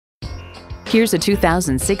Here's a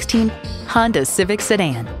 2016 Honda Civic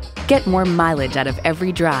Sedan. Get more mileage out of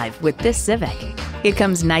every drive with this Civic. It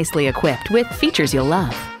comes nicely equipped with features you'll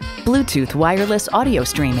love: Bluetooth wireless audio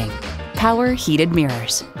streaming, power heated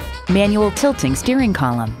mirrors, manual tilting steering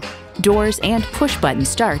column, doors and push-button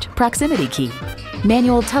start proximity key,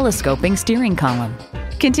 manual telescoping steering column,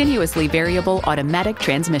 continuously variable automatic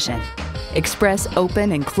transmission, express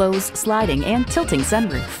open and close sliding and tilting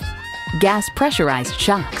sunroof, gas pressurized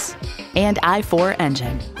shocks, and i4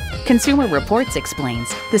 engine. Consumer Reports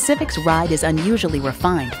explains the Civic's ride is unusually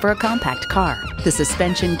refined for a compact car. The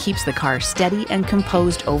suspension keeps the car steady and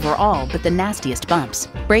composed overall but the nastiest bumps.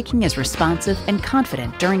 Braking is responsive and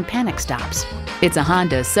confident during panic stops. It's a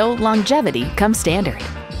Honda, so longevity comes standard.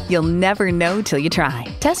 You'll never know till you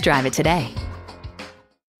try. Test drive it today.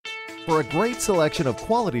 For a great selection of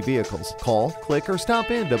quality vehicles, call, click, or stop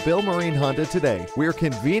in to Bill Marine Honda today. We're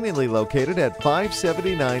conveniently located at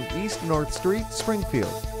 579 East North Street,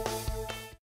 Springfield.